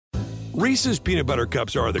Reese's peanut butter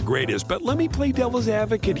cups are the greatest, but let me play devil's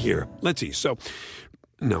advocate here. Let's see. So,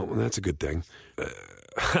 no, that's a good thing.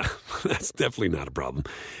 That's definitely not a problem.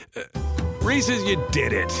 Reese's, you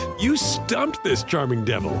did it. You stumped this charming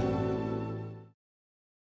devil.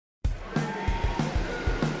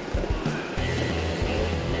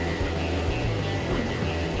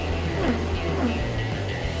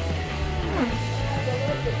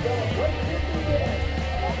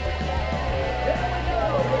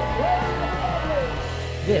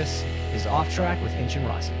 This is Off Track with Hinch and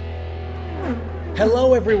Rossi.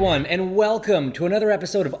 Hello, everyone, and welcome to another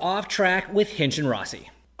episode of Off Track with Hinch and Rossi.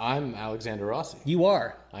 I'm Alexander Rossi. You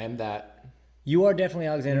are. I am that. You are definitely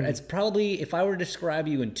Alexander. It's probably, if I were to describe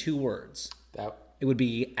you in two words, That it would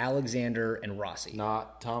be Alexander and Rossi.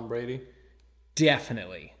 not Tom Brady.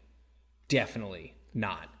 Definitely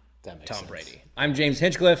not That makes Tom sense. Brady. I'm James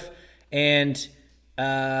Hinchcliffe, and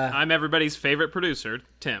I'm everybody's favorite producer,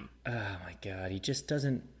 Tim. oh my God, he just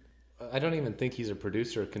doesn't. I don't even think he's a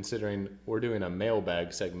producer, considering we're doing a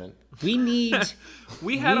mailbag segment. We need.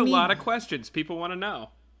 We had We a need- lot of questions people want to know.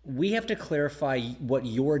 We have to clarify what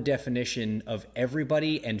your definition of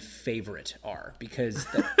everybody and favorite are, because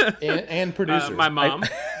the And producer. My mom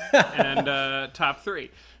and top three.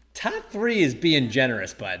 top three is being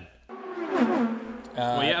generous, bud.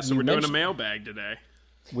 Well, yeah, so you we're doing a mentioned- mailbag today.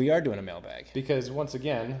 We are doing a mailbag. Because once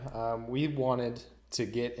again, we wanted to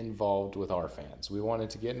get involved with our fans. We wanted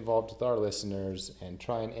to get involved with our listeners and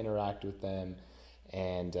try and interact with them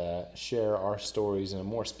and share our stories in a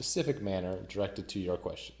more specific manner directed to your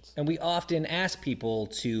questions. And we often ask people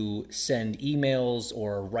to send emails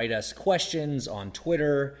or write us questions on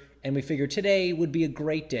Twitter, and we figured today would be a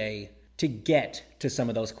great day to get to some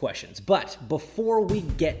of those questions. But before we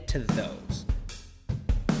get to those,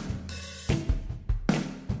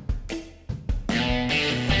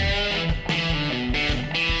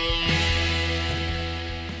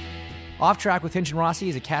 Off Track with Hinch and Rossi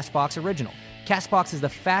is a CastBox original. CastBox is the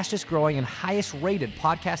fastest growing and highest rated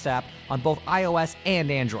podcast app on both iOS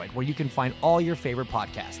and Android, where you can find all your favorite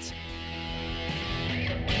podcasts.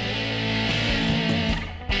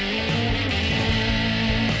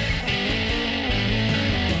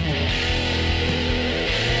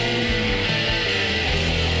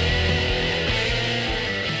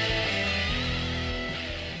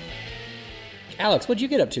 Alex, what'd you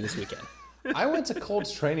get up to this weekend? I went to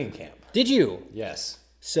Colts training camp. Did you? Yes.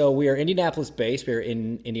 So we are Indianapolis based. We are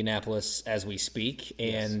in Indianapolis as we speak,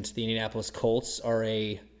 and the Indianapolis Colts are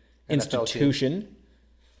a institution.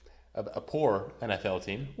 A poor NFL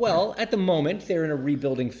team. Well, at the moment, they're in a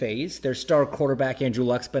rebuilding phase. Their star quarterback, Andrew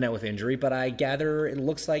Luck's been out with injury, but I gather it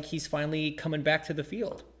looks like he's finally coming back to the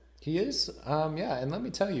field. He is. Yeah, and let me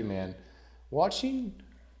tell you, man, watching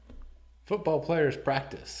football players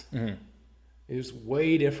practice is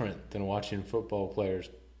way different than watching football players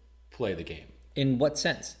play the game. In what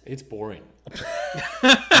sense? It's boring.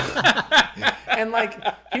 And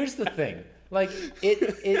here's the thing.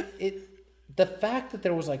 The fact that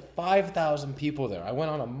there was 5,000 people there. I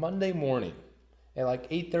went on a Monday morning at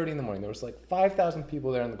 8:30 in the morning. There was 5,000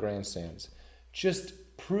 people there in the grandstands. Just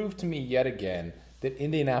proved to me yet again that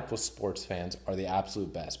Indianapolis sports fans are the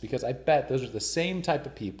absolute best, because I bet those are the same type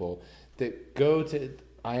of people that go to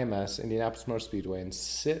IMS, Indianapolis Motor Speedway, and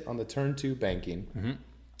sit on the turn 2 banking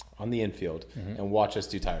on the infield and watch us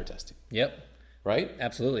do tire testing. Yep, Right?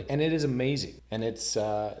 absolutely. And it is amazing. And it's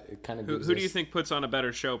it kind of gives Who do you us- think puts on a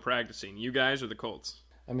better show practicing, you guys or the Colts?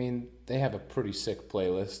 I mean, they have a pretty sick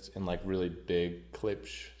playlist and really big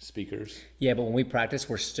Klipsch speakers. Yeah, but when we practice,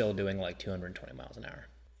 we're still doing 220 miles an hour.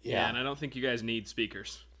 Yeah, and I don't think you guys need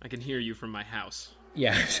speakers. I can hear you from my house.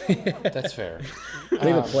 Yeah, That's fair. we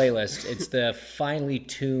have a playlist. It's the finely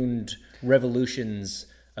tuned revolutions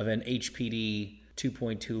of an HPD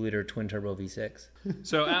 2.2 liter twin turbo V6.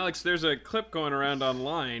 So, Alex, there's a clip going around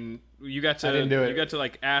online. You got to I didn't do it. You got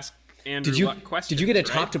to ask Andrew Did you Luck questions. Did you get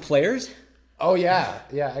to right? talk to players? Oh, yeah.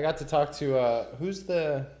 Yeah, I got to talk to, who's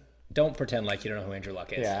the... Don't pretend like you don't know who Andrew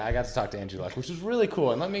Luck is. Yeah, I got to talk to Andrew Luck, which was really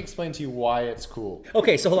cool. And let me explain to you why it's cool.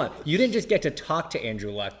 Okay, so hold on. You didn't just get to talk to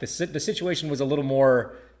Andrew Luck. The situation was a little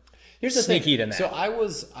more Here's the sneaky thing. than that. So I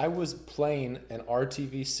was playing an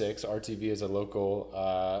RTV6. RTV is a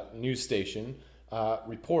local news station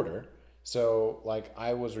reporter. So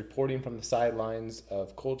I was reporting from the sidelines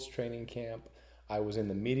of Colts training camp. I was in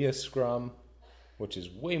the media scrum, which is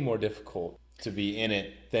way more difficult to be in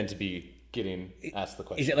it than to be getting asked the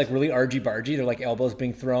question. Is it really argy-bargy? They're elbows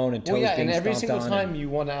being thrown and toes Well, yeah, being and every stomped single on time you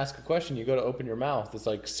want to ask a question, you go to open your mouth.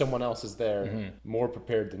 It's someone else is there, more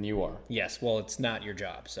prepared than you are. Yes, well, it's not your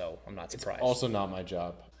job, so I'm not surprised. Also not my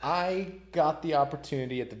job. I got the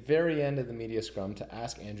opportunity at the very end of the media scrum to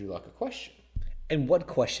ask Andrew Luck a question. And what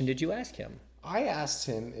question did you ask him? I asked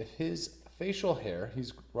him if his facial hair,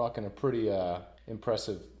 he's rocking a pretty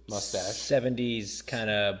impressive mustache. 70s kind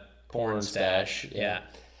of porn stash. Yeah.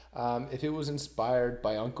 If it was inspired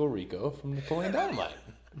by Uncle Rico from Napoleon Dynamite.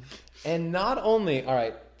 And not only, all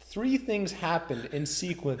right, 3 things happened in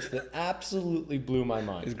sequence that absolutely blew my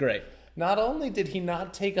mind. It's great. Not only did he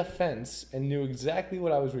not take offense and knew exactly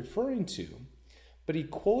what I was referring to, but he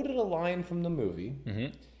quoted a line from the movie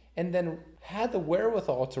and then had the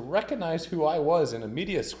wherewithal to recognize who I was in a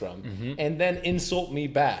media scrum and then insult me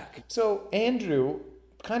back. So Andrew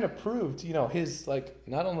kind of proved, his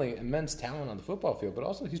not only immense talent on the football field, but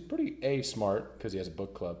also he's pretty A, smart because he has a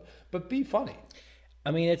book club, but B, funny.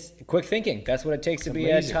 I mean, it's quick thinking. That's what it takes to be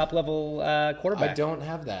a top-level quarterback. I don't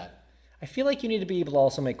have that. I feel like you need to be able to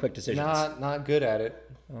also make quick decisions. Not good at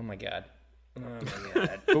it. Oh, my God. Oh, my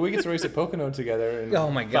God. But we get to race at Pocono together in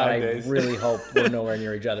Oh, my God. 5 days. I really hope we're nowhere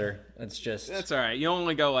near each other. That's all right. You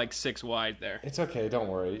only go 6 wide there. It's okay. Don't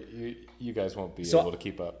worry. You guys won't be able to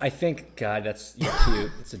keep up. I think, God, you're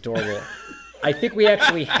cute. It's adorable. I think we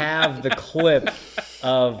actually have the clip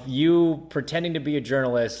of you pretending to be a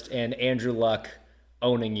journalist and Andrew Luck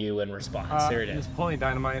owning you in response. Here it is. Napoleon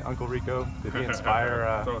Dynamite, Uncle Rico. Did he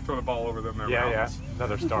inspire? Throw the ball over them. Yeah.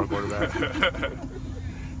 Another star quarterback.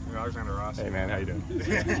 Alexander Rossi. Hey man, how you doing?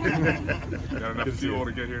 Got enough fuel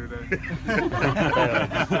to get here today.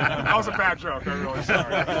 That was a bad joke. I'm really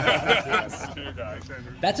sorry. See you guys.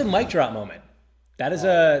 That's a mic drop moment. That is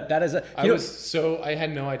a. I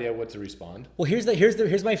had no idea what to respond. Well, here's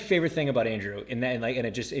my favorite thing about Andrew, and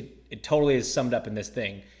it totally is summed up in this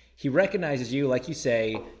thing. He recognizes you, like you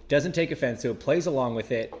say, doesn't take offense to it, plays along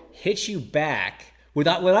with it, hits you back with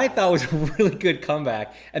what I thought was a really good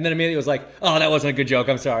comeback, and then immediately was like, "Oh, that wasn't a good joke.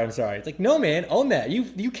 I'm sorry. It's like, no, man, own that. You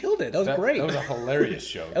killed it. That was great. That was a hilarious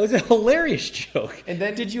joke. That was a hilarious joke. And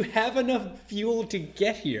then, did you have enough fuel to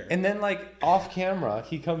get here? And then, off camera,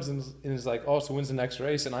 he comes in and is like, "Oh, so when's the next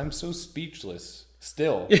race?" And I'm so speechless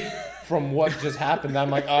still from what just happened.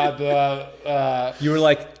 I'm like, You were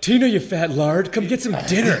like, "Tina, you fat lard, come get some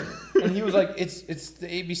dinner." And he was like, it's the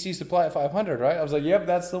ABC Supply at 500, right? I was like, yep,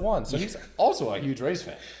 that's the one. So he's also a huge race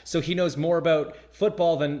fan. So he knows more about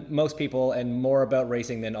football than most people and more about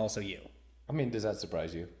racing than also you. I mean, does that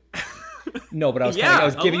surprise you? No, but I was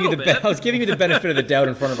giving you the benefit of the doubt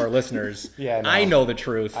in front of our listeners. Yeah, no, I know the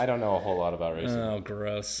truth. I don't know a whole lot about racing. Oh,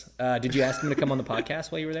 gross. Did you ask him to come on the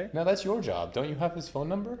podcast while you were there? No, that's your job. Don't you have his phone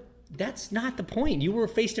number? That's not the point. You were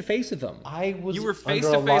face to face with him. You were face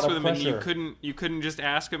to face with him, and you couldn't just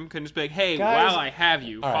ask him. Couldn't just be like, "Hey, guys, while I have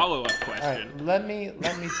you, follow up question." All right, let me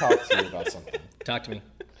talk to you about something. Talk to me.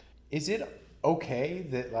 Is it okay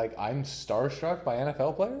that I'm starstruck by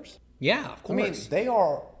NFL players? Yeah, of course. I mean, they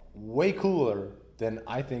are way cooler than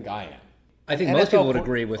I think I am. I think most people would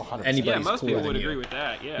agree with 100%. anybody's most people would you. agree with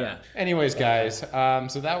that. Yeah. Anyways, guys,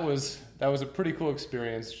 so that was a pretty cool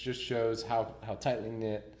experience. Just shows how tightly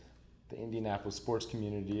knit the Indianapolis sports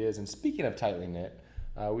community is. And speaking of tightly knit,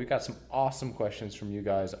 we've got some awesome questions from you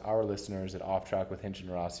guys, our listeners at Off Track with Hinch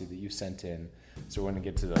and Rossi that you sent in. So we're going to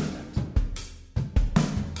get to those next.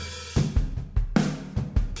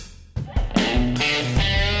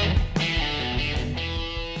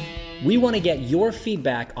 We want to get your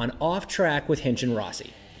feedback on Off Track with Hinch and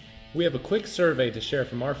Rossi. We have a quick survey to share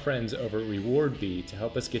from our friends over at RewardB to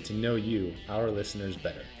help us get to know you, our listeners,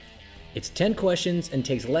 better. It's 10 questions and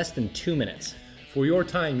takes less than 2 minutes. For your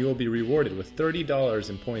time, you will be rewarded with $30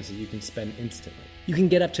 in points that you can spend instantly. You can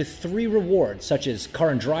get up to 3 rewards, such as Car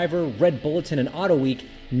and Driver, Red Bulletin, and Auto Week,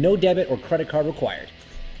 no debit or credit card required.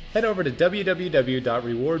 Head over to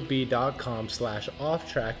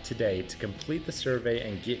www.rewardb.com/offtrack today to complete the survey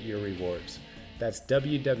and get your rewards. That's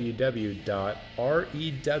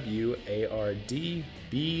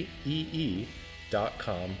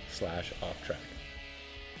www.rewardbee.com/offtrack.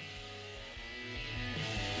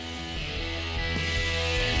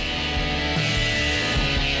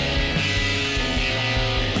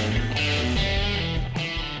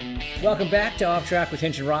 Welcome back to Off Track with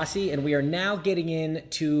Hinch and Rossi, and we are now getting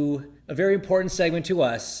into a very important segment to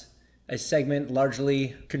us, a segment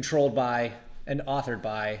largely controlled by and authored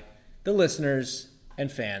by the listeners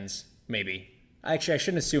and fans, maybe. Actually, I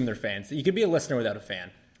shouldn't assume they're fans. You could be a listener without a fan.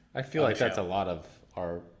 I feel like that's a lot of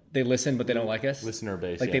our They listen, but they don't like us? listener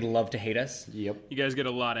base. Like they love to hate us? Yep. You guys get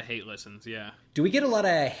a lot of hate listens, yeah. Do we get a lot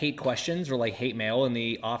of hate questions or hate mail in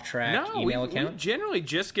the Off Track email account? We generally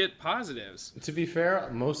just get positives. To be fair,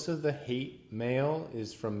 most of the hate mail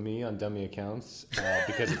is from me on dummy accounts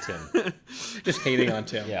because of Tim. Just hating on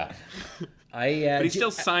Tim. Yeah. But he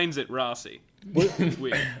still signs it Rossi.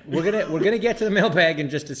 We're gonna get to the mailbag in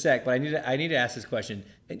just a sec, but I need to ask this question.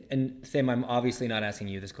 And Sam, I'm obviously not asking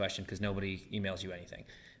you this question because nobody emails you anything.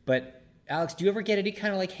 But Alex, do you ever get any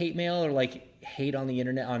kind of like hate mail or like hate on the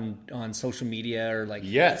internet on social media or like?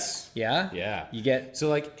 Yes. Yeah. Yeah. You get so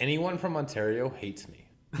like anyone from Ontario hates me.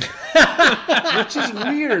 Which is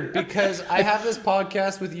weird because I have this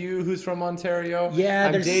podcast with you who's from Ontario. Yeah,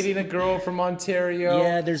 I'm dating a girl from Ontario.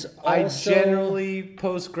 Yeah, there's also... I generally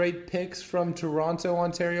post great pics from Toronto,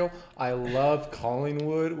 Ontario. I love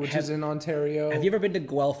Collingwood, which is in Ontario. Have you ever been to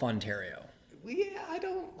Guelph, Ontario? Yeah, I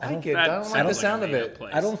don't like the sound of it.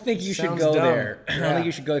 I don't think you should Sounds go dumb. there. I don't think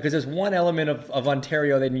you should go because there's one element of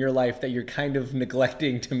Ontario in your life that you're kind of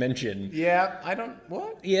neglecting to mention. Yeah, I don't...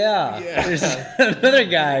 What? Yeah. There's another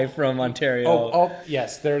guy from Ontario. Oh,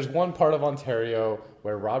 yes. There's one part of Ontario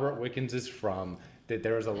where Robert Wickens is from that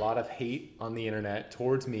there was a lot of hate on the internet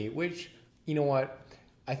towards me, which, you know what?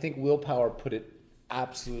 I think Will Power put it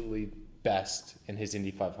absolutely best in his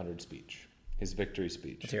Indy 500 speech, his victory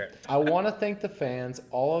speech. Let's hear it. I want to thank the fans,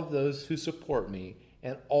 all of those who support me,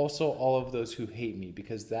 and also all of those who hate me,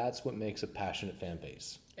 because that's what makes a passionate fan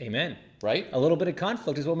base. Amen. Right? A little bit of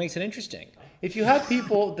conflict is what makes it interesting. If you have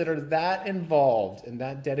people that are that involved and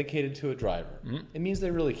that dedicated to a driver, it means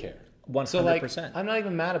they really care. 100%. So like, I'm not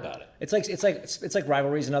even mad about it. It's like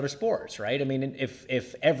rivalries in other sports, right? I mean,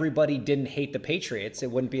 if everybody didn't hate the Patriots,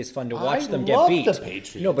 it wouldn't be as fun to watch them get beat. I love the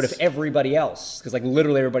Patriots. No, but if everybody else, because like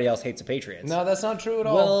literally everybody else hates the Patriots. No, that's not true at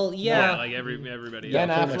all. Well, yeah. Yeah, like everybody. Ben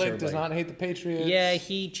pretty much Affleck everybody. does not hate the Patriots. Yeah,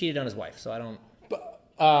 he cheated on his wife, so I don't. But,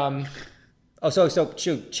 So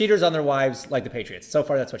cheaters on their wives like the Patriots. So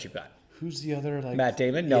far, that's what you've got. who's the other like Matt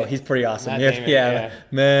Damon? No, Yeah. he's pretty awesome. Matt Yeah, Damon, yeah, yeah.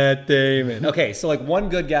 Matt Damon. Okay, so like one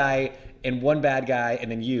good guy and one bad guy, and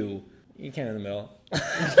then you can't in the middle.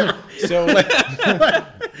 So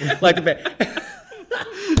Like the bad.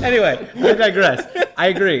 Anyway, I digress. I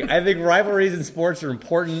agree. I think rivalries in sports are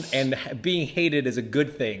important, and being hated is a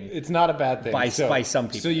good thing. it's not a bad thing By some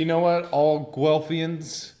people. So you know what? All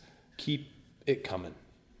Guelphians, keep it coming.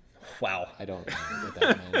 Wow. I don't know what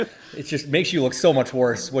that meant. It just makes you look so much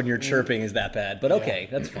worse when your chirping is that bad. But okay,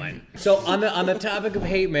 that's fine. So on the topic of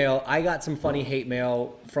hate mail, I got some funny hate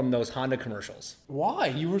mail from those Honda commercials. Why?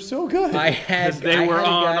 You were so good. I had They I were had a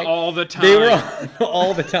on guy- all the time. They were on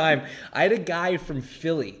all the time. I had a guy from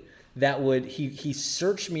Philly that would he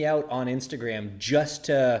searched me out on Instagram just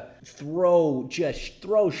to throw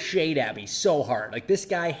shade at me so hard. Like this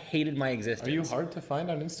guy hated my existence. Are you hard to find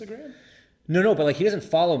on Instagram? No, but like he doesn't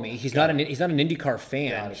follow me. He's not an IndyCar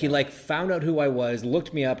fan. He like found out who I was,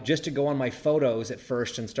 looked me up just to go on my photos at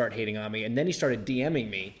first and start hating on me, and then he started DMing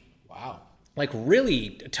me. Wow. Like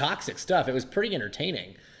really toxic stuff. It was pretty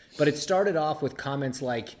entertaining. But it started off with comments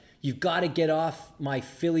like, "You've got to get off my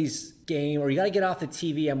Phillies game, or you got to get off the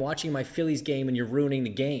TV. I'm watching my Phillies game and you're ruining the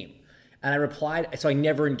game." And I replied, so I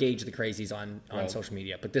never engage the crazies on social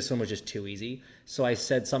media, but this one was just too easy. So I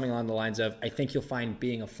said something along the lines of, "I think you'll find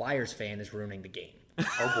being a Flyers fan is ruining the game."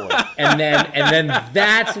 Oh boy. And then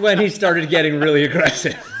that's when he started getting really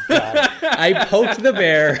aggressive. I poked the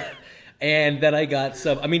bear, and then I got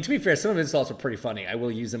some. I mean, to be fair, some of his insults are pretty funny. I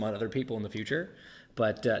will use them on other people in the future,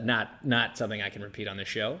 but not something I can repeat on this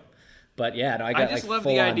show. But yeah, no, I got I just like love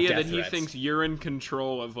full the on idea death that he threats thinks you're in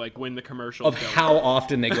control of like when the commercials of go how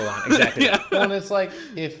often they go on. Exactly. Well, and it's like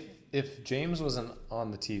if James wasn't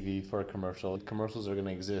on the TV for a commercial, commercials are going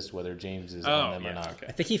to exist whether James is on them or not.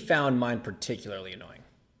 I think he found mine particularly annoying.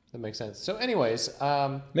 That makes sense. So anyways,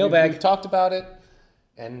 Mailbag. We've talked about it,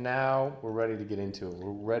 and now we're ready to get into it.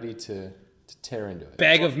 We're ready to tear into it.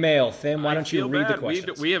 Bag of mail. Tim, why I don't you feel read the bad.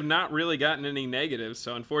 questions? We have not really gotten any negatives,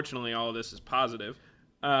 so unfortunately all of this is positive.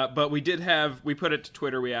 But we put it to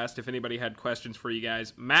Twitter. We asked if anybody had questions for you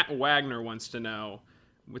guys. Matt Wagner wants to know,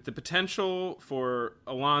 with the potential for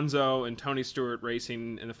Alonso and Tony Stewart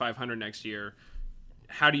racing in the 500 next year,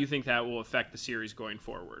 how do you think that will affect the series going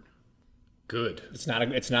forward? Good. It's not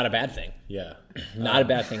a bad thing. Yeah. Not a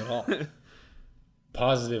bad thing at all.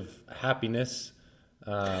 Positive happiness.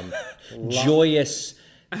 Joyous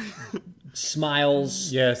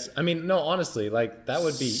smiles. Yes. I mean, no, honestly, like that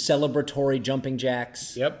would be... Celebratory jumping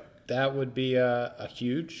jacks. Yep. That would be a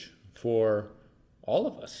huge for all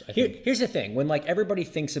of us, I think. Here's the thing. When like everybody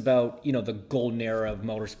thinks about, the golden era of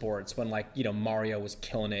motorsports, when like, Mario was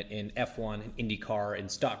killing it in F1 and IndyCar and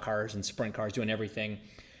stock cars and sprint cars, doing everything,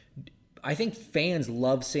 I think fans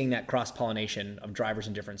love seeing that cross-pollination of drivers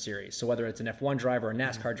in different series. So whether it's an F1 driver, a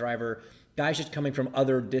NASCAR driver, guys just coming from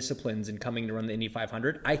other disciplines and coming to run the Indy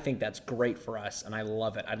 500, I think that's great for us, and I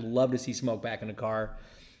love it. I'd love to see Smoke back in the car.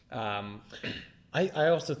 I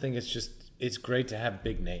also think it's it's great to have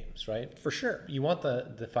big names, right? For sure. You want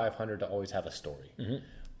the 500 to always have a story.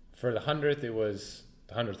 For the 100th, it was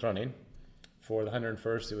the 100th running. For the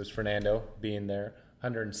 101st, it was Fernando being there.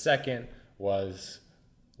 102nd was,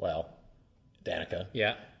 well, Danica.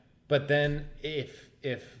 Yeah. But then if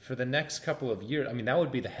for the next couple of years, I mean, that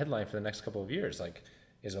would be the headline for the next couple of years. Like,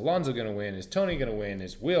 is Alonso going to win? Is Tony going to win?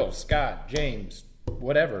 Is Will, Scott, James,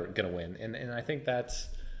 whatever going to win? And I think that's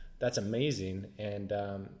amazing. And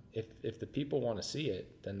if the people want to see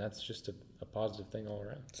it, then that's just a positive thing all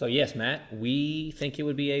around. So yes, Matt, we think it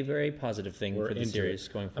would be a very positive thing for the series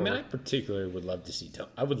going forward. I mean, I particularly would love to see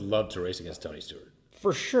I would love to race against Tony Stewart.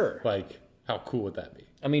 For sure. Like, how cool would that be?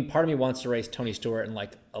 I mean, part of me wants to race Tony Stewart in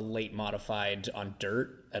like a late modified on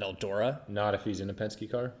dirt at Eldora. Not if he's in a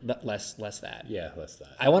Penske car. Less that. Yeah, less that.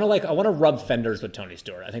 I want to rub fenders with Tony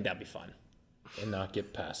Stewart. I think that'd be fun. And not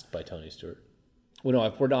get passed by Tony Stewart. Well, no,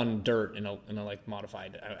 if we're on dirt in a like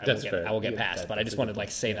modified, I will get passed. But I just wanted to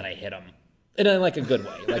like say that I hit him in a, like a good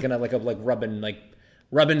way, like in a like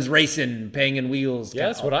Rubbin's racing, banging wheels. Yeah,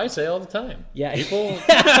 that's what I say all the time. Yeah, people.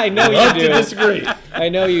 I know you do. Disagree. I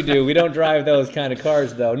know you do. We don't drive those kind of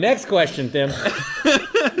cars, though. Next question, Tim.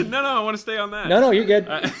 No, I want to stay on that. No, you're good.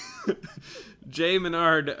 Jay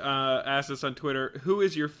Menard asked us on Twitter, who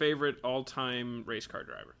is your favorite all-time race car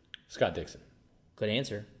driver? Scott Dixon. Good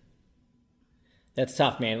answer. That's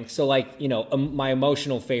tough, man. So, like, you know, my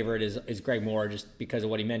emotional favorite is Greg Moore just because of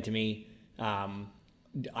what he meant to me.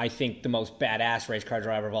 I think the most badass race car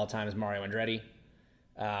driver of all time is Mario Andretti.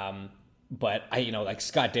 But like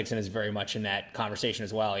Scott Dixon is very much in that conversation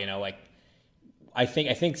as well. You know, like I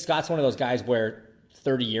think Scott's one of those guys where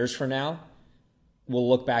 30 years from now we'll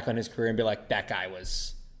look back on his career and be like, that guy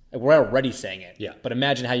was. We're already saying it. Yeah. But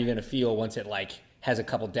imagine how you're going to feel once it like has a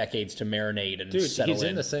couple decades to marinate and settle in. He's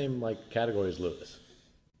in the same like category as Lewis.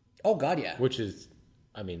 Oh God, yeah. Which is,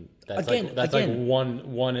 I mean, that's Again, like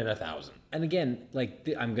one in 1,000. And again, like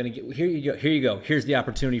I'm gonna get here. You go. Here's the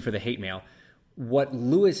opportunity for the hate mail. What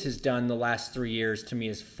Lewis has done the last 3 years to me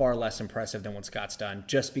is far less impressive than what Scott's done,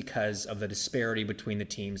 just because of the disparity between the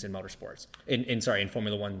teams in motorsports. In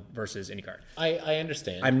Formula One versus IndyCar. I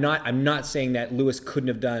understand. I'm not saying that Lewis couldn't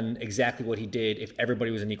have done exactly what he did if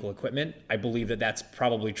everybody was in equal equipment. I believe that that's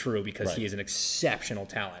probably true because he is an exceptional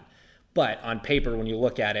talent. But on paper, when you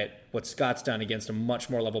look at it, what Scott's done against a much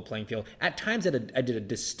more level playing field, at times at a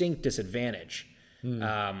distinct disadvantage,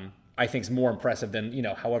 I think is more impressive than,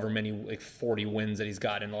 however many like 40 wins that he's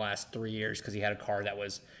got in the last 3 years because he had a car that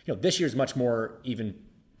was, this year's much more even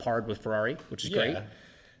parred with Ferrari, which is great.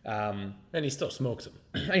 And he still smokes them.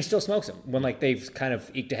 And he still smokes them when like they've kind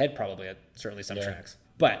of eked ahead probably at certainly some tracks.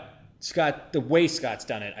 But Scott, the way Scott's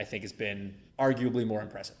done it, I think has been arguably more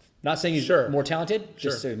impressive. Not saying he's more talented,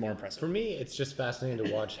 just saying more impressive. For me, it's just fascinating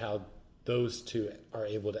to watch how those two are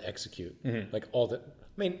able to execute. Like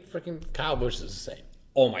freaking Kyle Busch is the same.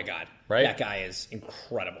 Oh my God. Right? That guy is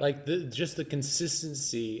incredible. Like just the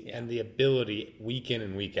consistency and the ability week in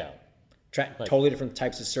and week out. Totally different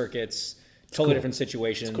types of circuits, totally different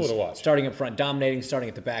situations. It's cool to watch. Starting up front, dominating, starting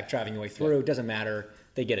at the back, driving your way through. It doesn't matter.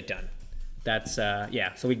 They get it done. That's, So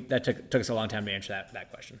that took us a long time to answer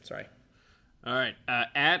that question. Sorry. All right.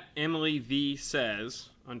 At Emily V says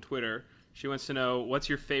on Twitter, she wants to know, what's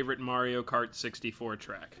your favorite Mario Kart 64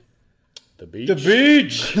 track? The beach. The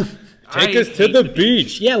beach. Take us to the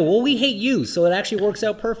beach. Yeah, well, we hate you, so it actually works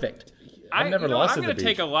out perfect. I've never lost I'm at the going to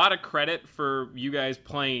beach. take a lot of credit for you guys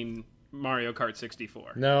playing Mario Kart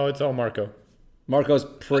 64. No, it's all Marco. Marco's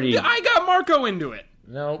pretty... I got Marco into it.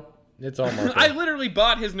 No, it's all Marco. I literally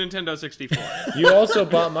bought his Nintendo 64. You also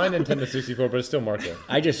bought my Nintendo 64, but it's still Marco.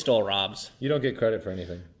 I just stole Rob's. You don't get credit for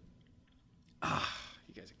anything. You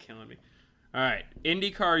guys are killing me. All right.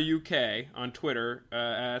 IndyCar UK on Twitter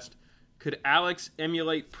asked, could Alex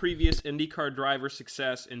emulate previous IndyCar driver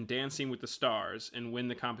success in Dancing with the Stars and win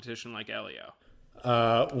the competition like Elio?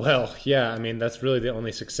 Well, yeah, I mean, that's really the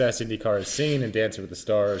only success IndyCar has seen in Dancing with the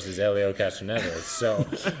Stars is Elio Castroneves. So,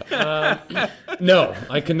 no,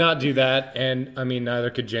 I could not do that. And, I mean,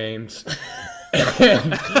 neither could James.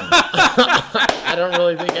 I don't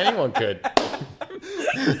really think anyone could.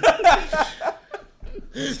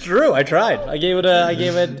 It's true. I tried. I gave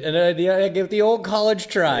it the old college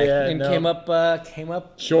try, came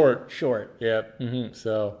up short. Yep. Mm-hmm.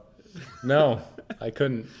 So, no, I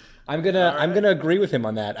couldn't. I'm gonna agree with him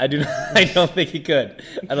on that. I don't think he could.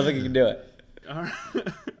 I don't think he can do it. All right.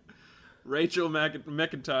 Rachel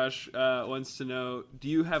McIntosh wants to know, do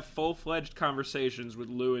you have full-fledged conversations with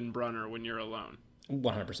Lou and Brunner when you're alone?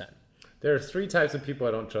 100%. There are 3 types of people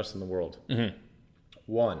I don't trust in the world. Mm-hmm.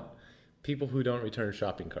 1, people who don't return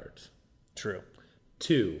shopping carts. True.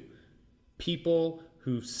 2, people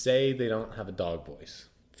who say they don't have a dog voice.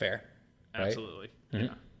 Fair. Right? Absolutely. Mm-hmm.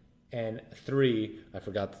 Yeah. And 3, I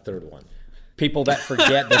forgot the third one. People that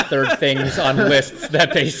forget the third things on lists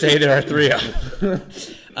that they say there are 3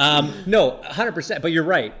 of. No, 100%. But you're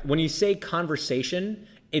right. When you say conversation,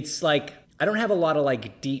 it's like, I don't have a lot of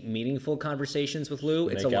like deep, meaningful conversations with Lou.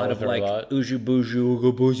 It's a Make out lot with of her a like, lot? ooja booja,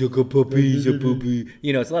 ooga booja, ooga puppy, ooga puppy.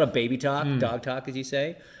 You know, it's a lot of baby talk, dog talk, as you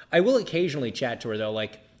say. I will occasionally chat to her though,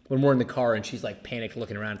 like when we're in the car and she's like panicked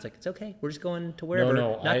looking around. It's like, it's okay. We're just going to wherever.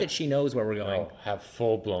 No, Not that she knows where we're going. No, have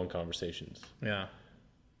full-blown conversations. Yeah.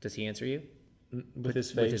 Does he answer you? With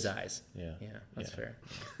his face. With his eyes. Yeah. Yeah, that's fair.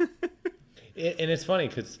 And it's funny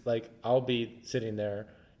because, like, I'll be sitting there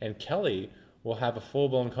and Kelly will have a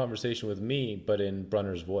full-blown conversation with me, but in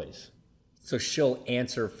Brunner's voice. So she'll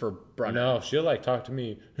answer for Brunner. No, she'll, like, talk to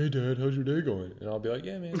me, hey, Dad, how's your day going? And I'll be like,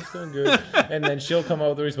 yeah, man, it's going good. And then she'll come up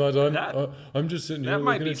with a response, I'm just sitting here That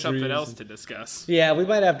might looking be at something trees. else to discuss. Yeah, we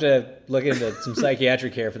might have to look into some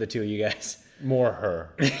psychiatric care for the 2 of you guys. More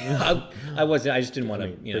her. I just didn't want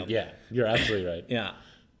to, But yeah, you're absolutely right. Yeah.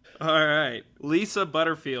 All right. Lisa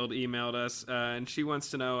Butterfield emailed us, and she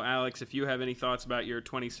wants to know, Alex, if you have any thoughts about your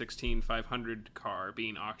 2016 500 car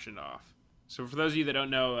being auctioned off. So for those of you that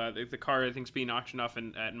don't know, the car I think is being auctioned off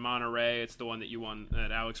at Monterey. It's the one that you won,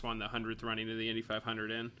 that Alex won the 100th running of the Indy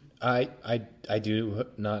 500 in. I do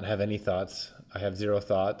not have any thoughts. I have 0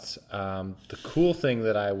 thoughts. The cool thing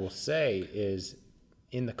that I will say is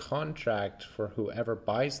in the contract for whoever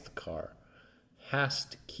buys the car has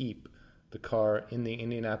to keep the car in the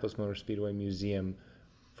Indianapolis Motor Speedway Museum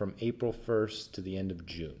from April 1st to the end of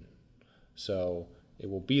June. So it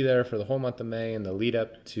will be there for the whole month of May and the lead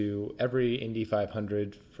up to every Indy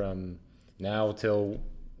 500 from now till,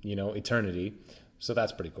 eternity. So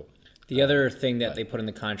that's pretty cool. The other thing that they put in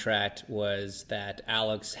the contract was that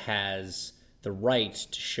Alex has the right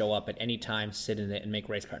to show up at any time, sit in it, and make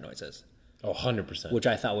race car noises. Oh, 100%. Which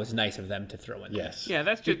I thought was nice of them to throw in. Yes. Yeah,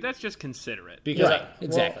 that's just considerate. Because Right,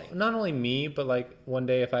 exactly. Not only me, but like one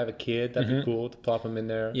day if I have a kid, that'd be cool to plop him in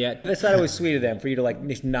there. Yeah, I thought it was sweet of them for you to like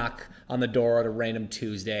just knock on the door on a random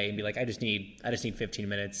Tuesday and be like, I just need 15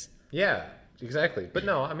 minutes. Yeah, exactly. But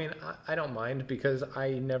no, I mean, I don't mind because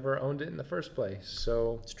I never owned it in the first place.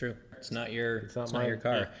 So It's true. It's not your not your mine.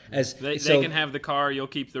 car. As They so, can have the car, you'll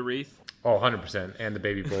keep the wreath. Oh, 100%. And the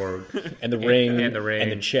baby Borg. and the ring and the ring.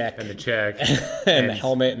 and the check And the check. and the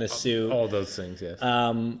helmet and the suit. All those things, yes.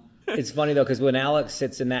 It's funny though, because when Alex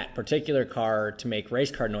sits in that particular car to make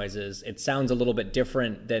race car noises, it sounds a little bit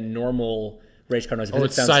different than normal race car noises. Oh,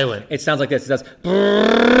 it's silent. It sounds like this. It does.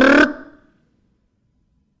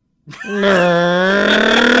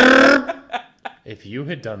 If you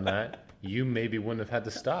had done that, you maybe wouldn't have had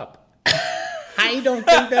to stop. I don't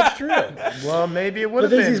think that's true. Well, maybe it would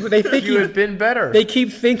have But this been. is- they think you he- had been better. They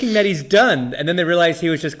keep thinking that he's done, and then they realize he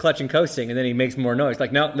was just clutching coasting, and then he makes more noise.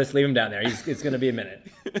 Like, no, let's leave him down there. It's going to be a minute.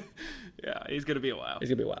 Yeah, he's going to be a while.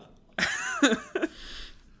 It's going to be a while.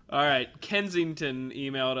 All right, Kensington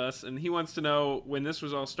emailed us, and he wants to know, when this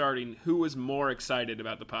was all starting, who was more excited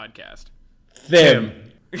about the podcast?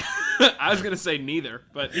 Them. I was going to say neither,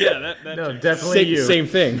 but yeah, that No, checks. definitely you. Same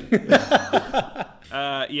thing.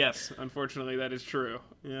 Yes, unfortunately, that is true.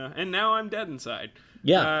 Yeah, and now I'm dead inside.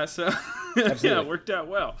 Yeah. So, yeah, it worked out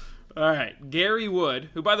well. All right, Gary Wood,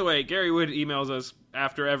 who, by the way, Gary Wood emails us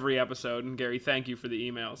after every episode, and Gary, thank you for the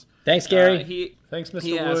emails. Thanks, Gary. Thanks, Mr.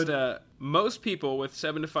 He Wood. asked, most people with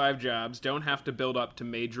 7 to 5 jobs don't have to build up to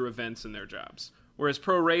major events in their jobs, whereas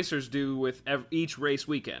pro racers do with each race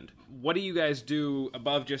weekend. What do you guys do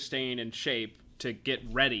above just staying in shape to get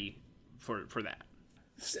ready for that?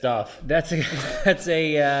 Stuff. That's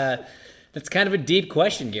kind of a deep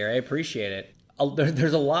question, Gary. I appreciate it.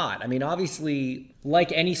 There's a lot. I mean, obviously,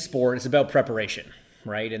 like any sport, it's about preparation,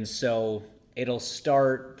 right? And so it'll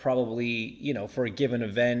start probably, for a given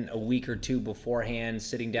event, a week or two beforehand,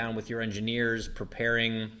 sitting down with your engineers,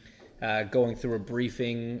 preparing, going through a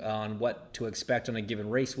briefing on what to expect on a given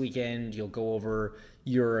race weekend. You'll go over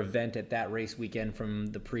your event at that race weekend from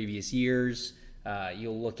the previous years.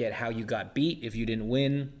 You'll look at how you got beat if you didn't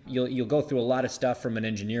win. You'll go through a lot of stuff from an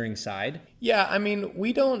engineering side. Yeah, I mean,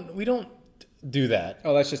 we don't do that.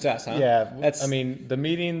 Oh, that's just us, huh? Yeah, that's. I mean, the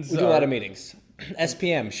meetings. We do a lot of meetings.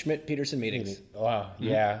 SPM, Schmidt-Peterson meetings. Wow,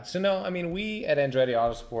 yeah. So no, I mean, we at Andretti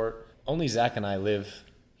Autosport, only Zach and I live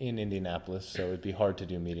in Indianapolis, so it'd be hard to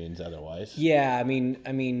do meetings otherwise. Yeah, I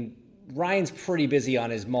mean, Ryan's pretty busy on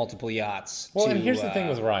his multiple yachts. Well, and here's the thing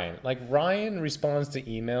with Ryan. Like, Ryan responds to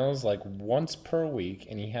emails like once per week,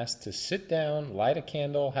 and he has to sit down, light a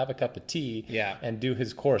candle, have a cup of tea, Yeah. and do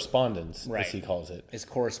his correspondence, Right. as he calls it. his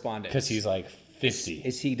correspondence. Because he's like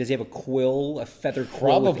 50. Does he have a feather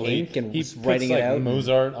quill with Probably. ink and He he's writing puts, it out?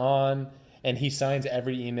 Mozart on, and he signs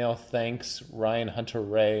every email, thanks, Ryan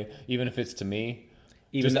Hunter-Reay, even if it's to me.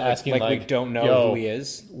 Even Just though, asking, we don't know yo, who he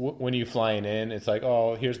is. When you flying in, it's like,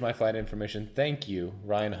 oh, here's my flight information. Thank you,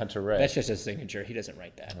 Ryan Hunter-Reay. That's just his signature. He doesn't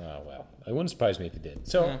write that. Oh, well, it wouldn't surprise me if he did.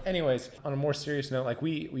 So, anyways, on a more serious note, like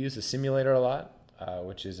we use the simulator a lot,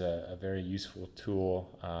 which is a very useful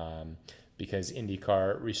tool because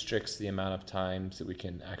IndyCar restricts the amount of times that we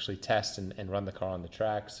can actually test and run the car on the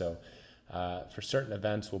track. So, for certain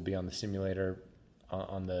events, we'll be on the simulator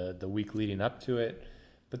on the week leading up to it.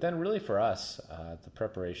 But then really for us, the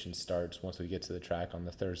preparation starts once we get to the track on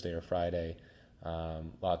the Thursday or Friday.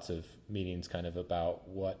 Lots of meetings kind of about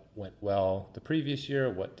what went well the previous year,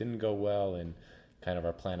 what didn't go well, and kind of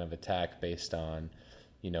our plan of attack based on,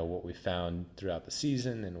 what we found throughout the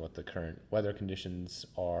season and what the current weather conditions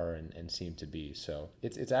are and seem to be. So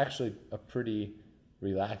it's actually a pretty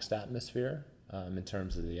relaxed atmosphere in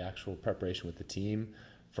terms of the actual preparation with the team.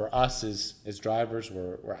 For us as drivers,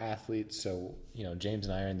 we're athletes, so James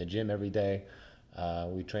and I are in the gym every day.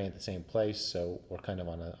 We train at the same place, so we're kind of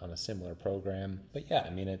on a similar program. But yeah, I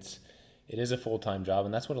mean it is a full-time job,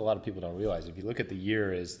 and that's what a lot of people don't realize. If you look at the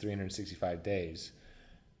year as 365 days,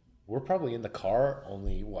 we're probably in the car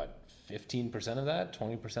only 15% of that,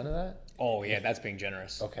 20% of that. Oh yeah, that's being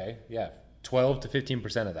generous. Okay, yeah, 12 to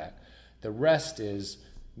 15% of that. The rest is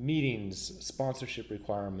meetings, sponsorship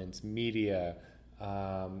requirements, media.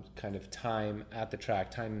 Kind of time at the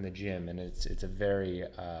track, time in the gym, and it's a very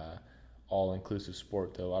all-inclusive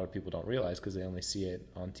sport that a lot of people don't realize because they only see it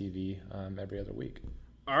on TV every other week.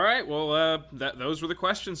 All right, well, those were the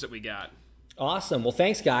questions that we got. Awesome. Well,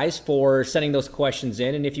 thanks, guys, for sending those questions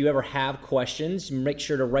in. And if you ever have questions, make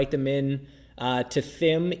sure to write them in to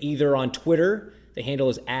Thim either on Twitter. The handle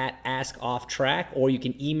is @AskOffTrack, or you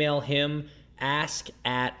can email him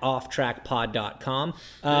ask@offtrackpod.com.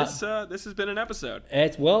 This has been an episode.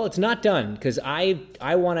 It's not done because I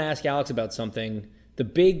want to ask Alex about something. The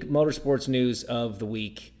big motorsports news of the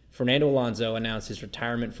week: Fernando Alonso announced his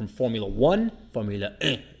retirement from Formula One. Formula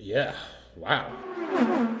 1. Yeah. Wow.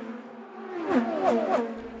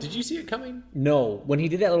 Did you see it coming? No. When he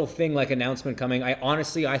did that little thing like announcement coming, I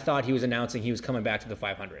thought he was announcing he was coming back to the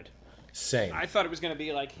 500. Same. I thought it was going to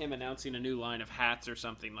be like him announcing a new line of hats or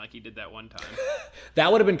something like he did that one time.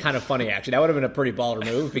 That would have been kind of funny, actually. That would have been a pretty baller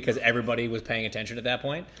move because everybody was paying attention at that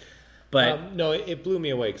point. But no, it blew me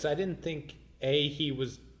away because I didn't think he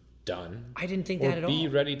was done. I didn't think or that at B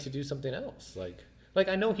all. ready to do something else. Like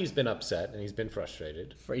I know he's been upset and he's been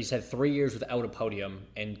frustrated. He's had 3 years without a podium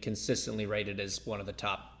and consistently rated as one of the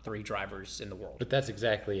top 3 drivers in the world. But that's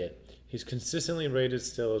exactly it. He's consistently rated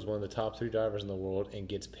still as one of the top 3 drivers in the world and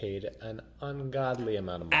gets paid an ungodly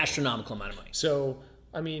amount of money. Astronomical amount of money. So,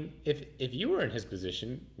 I mean, if you were in his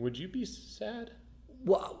position, would you be sad?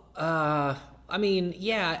 Well, I mean,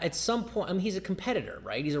 yeah, at some point, I mean, he's a competitor,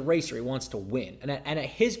 right? He's a racer. He wants to win. And at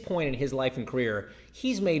his point in his life and career,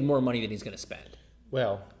 he's made more money than he's going to spend.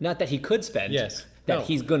 Well, not that he could spend. Yes. That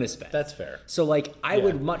he's going to spend. That's fair. So, I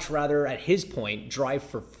would much rather, at his point, drive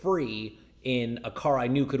for free in a car I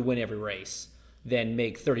knew could win every race than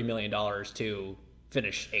make $30 million to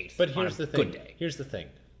finish 8th. But here's the thing. Good day. Here's the thing.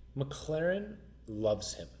 McLaren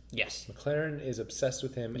loves him. Yes. McLaren is obsessed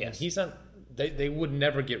with him. Yes. And he's not. They would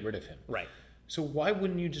never get rid of him. Right. So why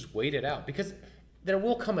wouldn't you just wait it out? Because there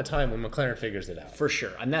will come a time when McLaren figures it out. For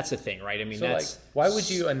sure. And that's the thing, right? I mean, so why would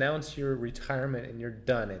you announce your retirement and you're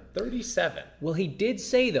done at 37? Well, he did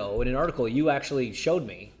say, though, in an article you actually showed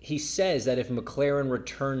me, he says that if McLaren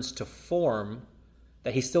returns to form,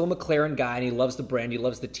 that he's still a McLaren guy and he loves the brand, he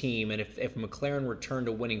loves the team, and if McLaren returned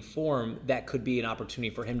to winning form, that could be an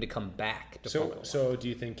opportunity for him to come back to Formula 1. So do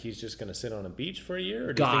you think he's just going to sit on a beach for a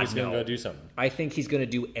year, or do you think he's going to go do something? I think he's going to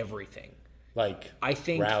do everything. I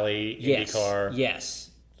think Rally, IndyCar, yes,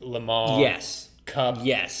 Le Mans, yes, Cup,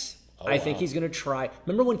 yes. I think he's going to try.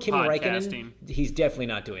 Remember when Kimi Raikkonen? He's definitely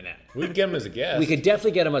not doing that. We could get him as a guest. We could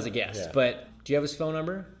definitely get him as a guest. Yeah. But do you have his phone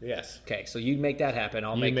number? Yes. Okay, so you make that happen.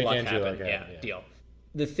 I'll make luck happen. Yeah, deal.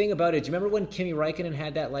 The thing about it, do you remember when Kimi Raikkonen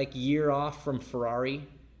had that year off from Ferrari,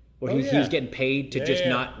 where he was getting paid to just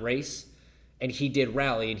not race? And he did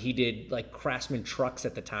rally, and he did Craftsman trucks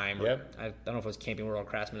at the time. Yep. I don't know if it was Camping World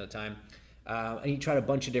Craftsman at the time. And he tried a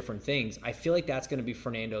bunch of different things. I feel like that's going to be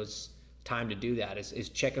Fernando's time to do that, is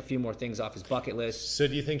check a few more things off his bucket list. So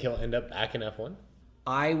do you think he'll end up back in F1?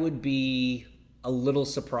 I would be a little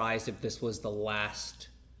surprised if this was the last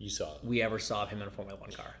we ever saw of him in a Formula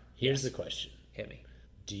 1 car. Here's the question. Hit me.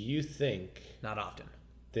 Do you think... Not often.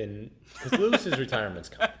 Then... Because Lewis's retirement's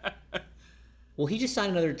coming. Well, he just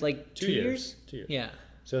signed another, 2 years? 2 years. Yeah.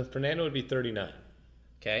 So Fernando would be 39.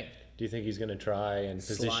 Okay. Do you think he's going to try and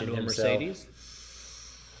Slide position to a himself? Mercedes?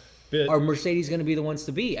 But Are Mercedes going to be the ones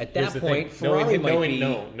to be? At that here's the point, thing. Ferrari might be...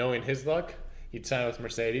 Knowing his luck, he'd sign with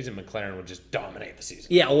Mercedes and McLaren would just dominate the season.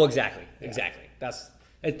 Yeah, well, exactly. That's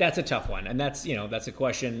a tough one, and that's a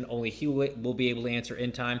question only he will be able to answer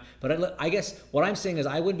in time. But I guess what I'm saying is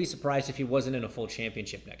I wouldn't be surprised if he wasn't in a full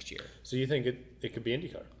championship next year. So you think it could be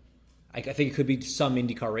IndyCar? I think it could be some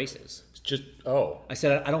IndyCar races. It's just I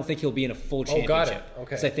said I don't think he'll be in a full championship. got it. Okay.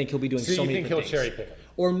 Because I think he'll be doing So so you many think he'll different things. cherry pick him?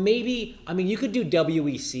 Or maybe, you could do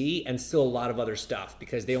WEC and still a lot of other stuff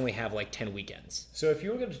because they only have like 10 weekends. So if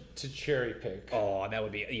you were going to cherry pick, Oh, that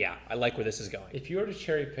would be, yeah, I like where this is going. if you were to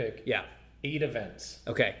cherry pick Yeah. 8 events,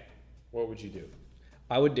 Okay. what would you do?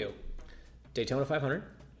 I would do Daytona 500,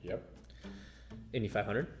 Yep. Indy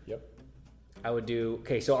 500. Yep. I would do,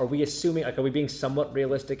 okay, so are we assuming, are we being somewhat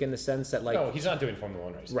realistic in the sense that No, he's not doing Formula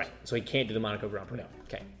 1 races. right, so he can't do the Monaco Grand Prix. No.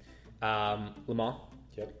 Okay. Le Mans,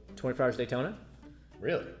 Yep. 24 hours Daytona.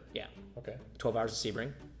 Really? Yeah. Okay. 12 hours of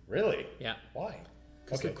Sebring. Really? Yeah. Why?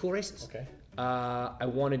 Because they're cool races. Okay. I'd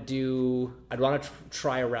want to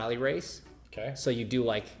try a rally race. Okay. So you do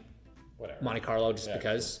like Whatever. Monte Carlo just Yeah,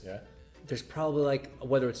 because. sure. Yeah. There's probably like,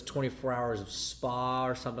 whether it's 24 hours of Spa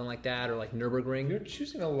or something like that, or like Nürburgring. You're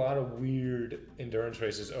choosing a lot of weird endurance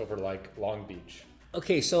races over like Long Beach.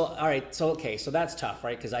 Okay, so all right, so that's tough,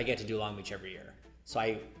 right? Because I get to do Long Beach every year, so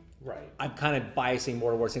Right. I'm kind of biasing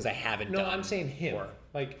more towards things I haven't No, done. I'm saying him. Or-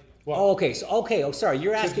 Like, well, Oh, okay, oh, sorry,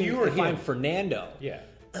 you're if asking you were if I'm him- Fernando. yeah.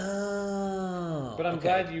 Oh, But I'm okay.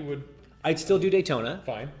 glad you would. I'd still do Daytona.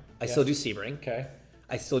 Fine. I Yeah. still do Sebring. Okay.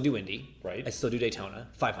 I still do Indy. Right. I still do Daytona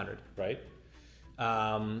 500. Right.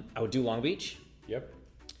 I would do Long Beach. Yep.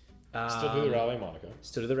 Still do the Rally Monaco.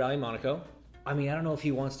 Still do the Rally Monaco. I mean, I don't know if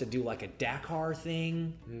he wants to do like a Dakar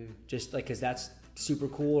thing, just like because that's super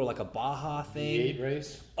cool, or like a Baja The thing. 8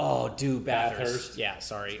 race. Oh, dude, Bathurst. Bathurst. Yeah,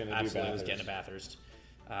 sorry, He's gonna do absolutely was Bathurst. getting to Bathurst.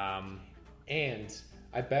 And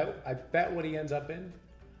I bet what he ends up in.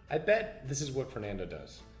 I bet this is what Fernando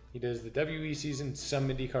does. He does the WE season, some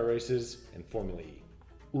IndyCar races, and Formula E.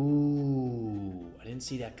 Ooh, I didn't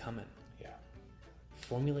see that coming. Yeah.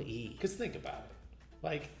 Formula E. Because think about it.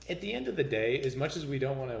 Like, at the end of the day, as much as we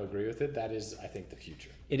don't want to agree with it, that is, I think, the future.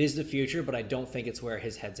 It is the future, but I don't think it's where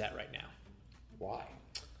his head's at right now. Why?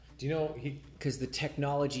 Do you know he? Because the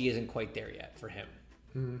technology isn't quite there yet for him.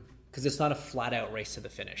 Because it's not a flat-out race to the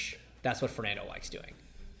finish. That's what Fernando likes doing.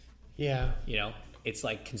 Yeah. You know, it's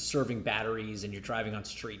like conserving batteries, and you're driving on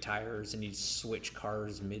street tires, and you switch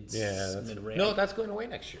cars mid-rail. No, that's going away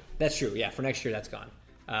next year. That's true. Yeah, for next year, that's gone.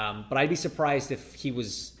 But I'd be surprised if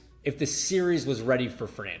the series was ready for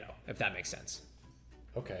Fernando, if that makes sense.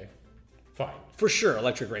 Okay. Fine. For sure,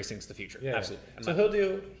 electric racing's the future. Yeah. Absolutely.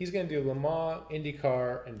 So he's going to do Le Mans,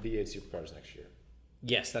 IndyCar, and V8 Supercars next year.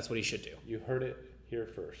 Yes, that's what he should do. You heard it here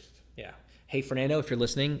first. Yeah. Hey, Fernando, if you're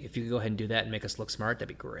listening, if you could go ahead and do that and make us look smart, that'd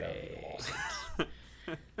be great.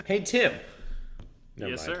 Hey, Tim.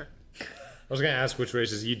 Never Yes, mind. sir. I was going to ask which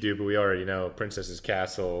races you do, but we already know Princess's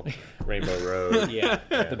Castle, Rainbow Road. Yeah,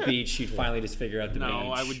 the beach. You'd finally just figure out the beach.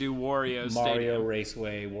 No, I would do Wario Mario Stadium.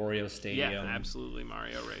 Raceway, Wario Stadium. Yeah, absolutely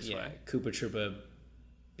Mario Raceway. Yeah, Koopa Troopa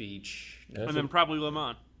Beach. And then probably Le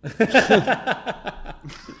Mans.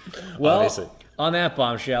 Well, Obviously. on that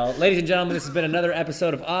bombshell, ladies and gentlemen, this has been another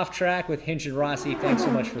episode of Off Track with Hinch and Rossi. Thanks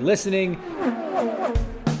so much for listening.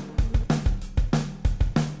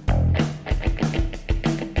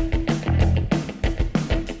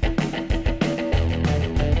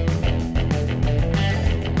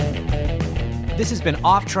 This has been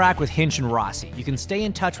Off Track with Hinch and Rossi. You can stay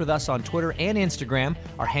in touch with us on Twitter and Instagram.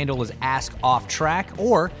 Our handle is AskOffTrack,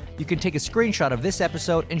 or you can take a screenshot of this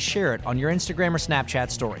episode and share it on your Instagram or Snapchat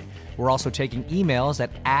story. We're also taking emails at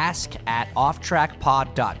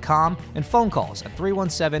ask@offtrackpod.com and phone calls at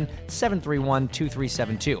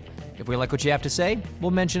 317-731-2372. If we like what you have to say, we'll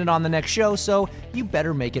mention it on the next show, so you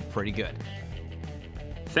better make it pretty good.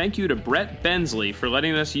 Thank you to Brett Bensley for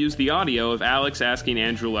letting us use the audio of Alex asking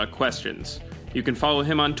Andrew Luck questions. You can follow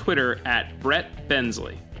him on Twitter at Brett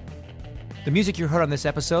Bensley. The music you heard on this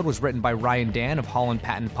episode was written by Ryan Dan of Holland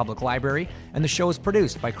Patton Public Library, and the show was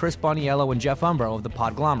produced by Chris Boniello and Jeff Umbro of The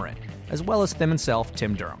Podglomerate, as well as them himself,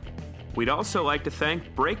 Tim Durham. We'd also like to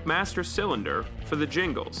thank Breakmaster Cylinder for the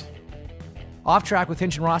jingles. Off Track with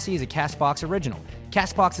Hinch and Rossi is a CastBox original.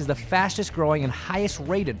 CastBox is the fastest growing and highest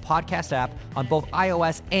rated podcast app on both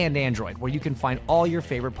iOS and Android, where you can find all your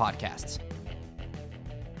favorite podcasts.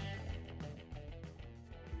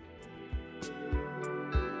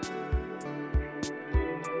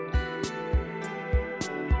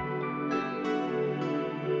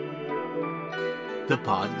 The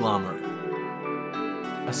Podglomerate.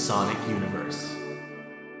 a sonic universe.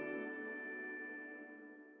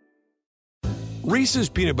 Reese's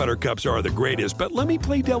peanut butter cups are the greatest, but let me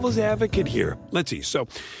play devil's advocate here. Let's see. So,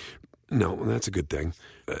 no, that's a good thing.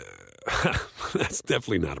 That's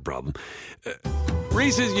definitely not a problem.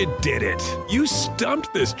 Reese's, you did it. You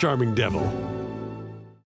stumped this charming devil.